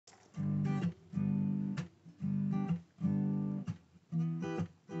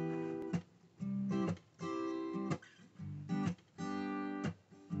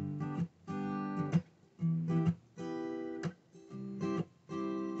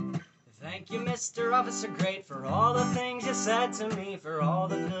Thank you, Mr. Officer Great, for all the things you said to me, for all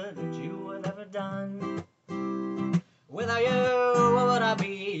the good that you have ever done. Without you, what would I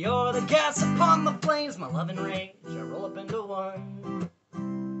be? You're the gas upon the flames, my love and rage, I roll up into one.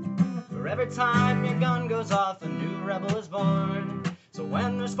 For every time your gun goes off, a new rebel is born. So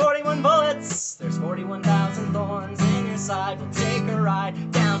when there's 41 bullets, there's 41,000 thorns in your side. We'll take a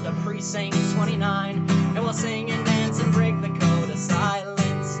ride down to precinct 29, and we'll sing and dance and break the code of silence.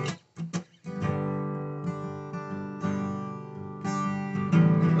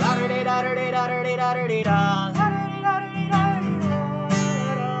 La-da-dee-da-da-dee-da-da-dee-da-da-dee-da.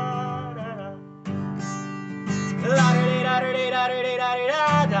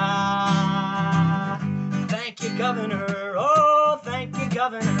 Thank you, Governor, oh, thank you,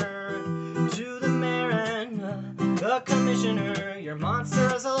 Governor, to the mayor and the commissioner. Your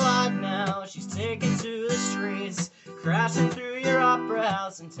monster is alive now, she's taken to the streets, crashing through your opera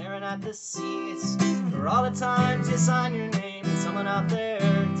house and tearing at the seats. For all the times you signed your name and someone out there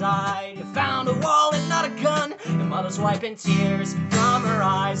died, you found a wallet, not a gun, and mother's wiping tears from her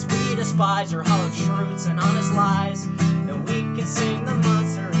eyes. We despise your hollow truths and honest lies, and we can sing the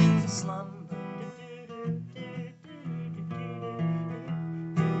monster into slumber.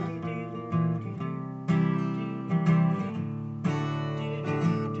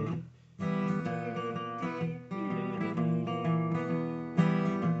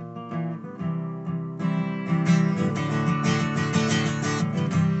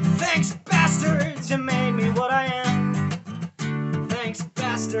 Thanks, bastards, you made me what I am. Thanks,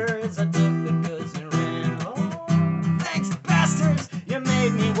 bastards, I took the goods and ran. Oh, thanks, bastards, you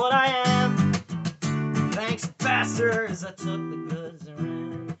made me what I am. Thanks, bastards, I took the goods and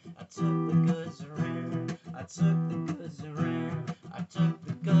ran. I took the goods and ran. I took the goods and ran. I took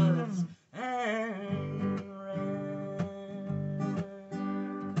the goods and ran.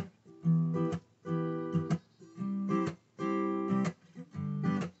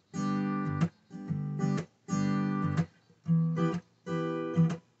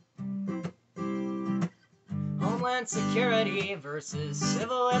 Homeland Security versus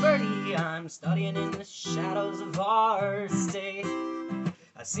civil liberty. I'm studying in the shadows of our state.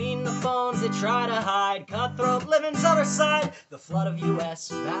 I've seen the phones they try to hide, cutthroat living's other side, the flood of U.S.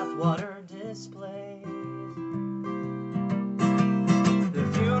 bathwater displays. The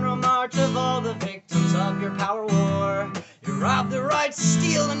funeral march of all the victims of your power war. You rob the right,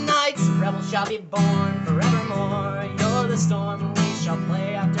 steal the night, rebels shall be born forevermore. You're the storm, we shall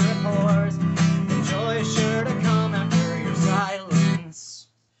play after it pours. Joy is sure to come after your silence.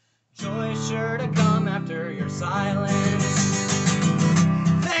 Joy is sure to come after your silence.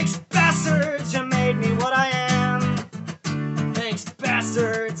 Thanks, bastards, you made me what I am. Thanks,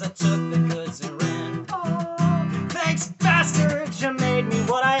 bastards, I took the goods and ran. Oh, thanks, bastards, you made me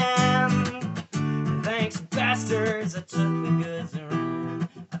what I am. Thanks, bastards, I took the